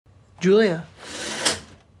Julia,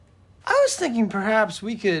 I was thinking perhaps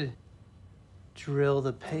we could drill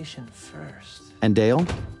the patient first. And Dale?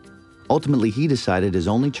 Ultimately, he decided his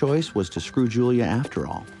only choice was to screw Julia after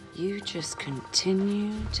all. You just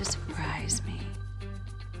continue to surprise me.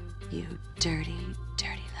 You dirty,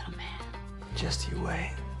 dirty little man. Just you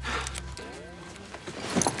wait.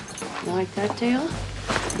 You like that, Dale?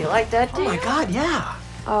 You like that, Dale? Oh my God, yeah.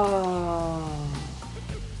 Oh.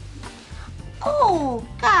 Oh,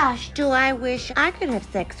 gosh, do I wish I could have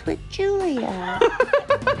sex with Julia.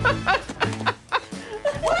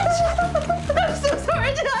 What? I'm so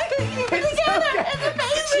sorry, did I keep it together? Okay. It's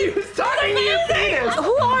amazing. She was talking to your penis.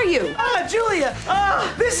 Who are you? Julia,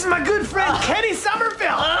 this is my good friend Kenny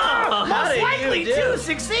Somerville. Most likely to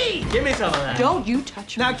succeed. Give me some of that. Don't you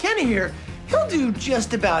touch me. Now, Kenny here, he'll do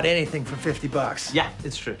just about anything for 50 bucks. Yeah,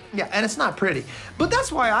 it's true. Yeah, and it's not pretty. But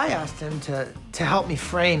that's why I asked him to help me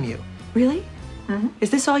frame you. Really? Mm-hmm. Is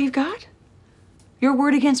this all you've got? Your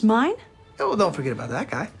word against mine? Oh, well, don't forget about that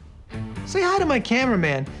guy. Say hi to my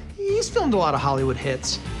cameraman. He's filmed a lot of Hollywood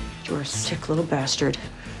hits. You're a sick little bastard.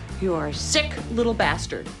 You are a sick little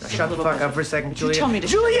bastard. Now, shut the fuck up for a second, Julia. tell me to-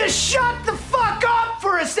 Julia, shut the fuck up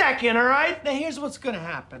for a second, all right? Now, here's what's gonna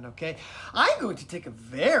happen, okay? I'm going to take a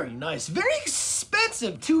very nice, very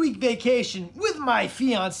expensive 2-week vacation with my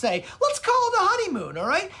fiancée. Let's call it a honeymoon, all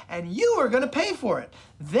right? And you are gonna pay for it.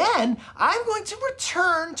 Then, I'm going to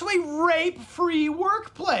return to a rape-free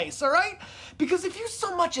workplace, all right? Because if you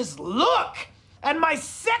so much as look at my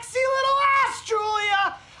sexy little ass, Julia,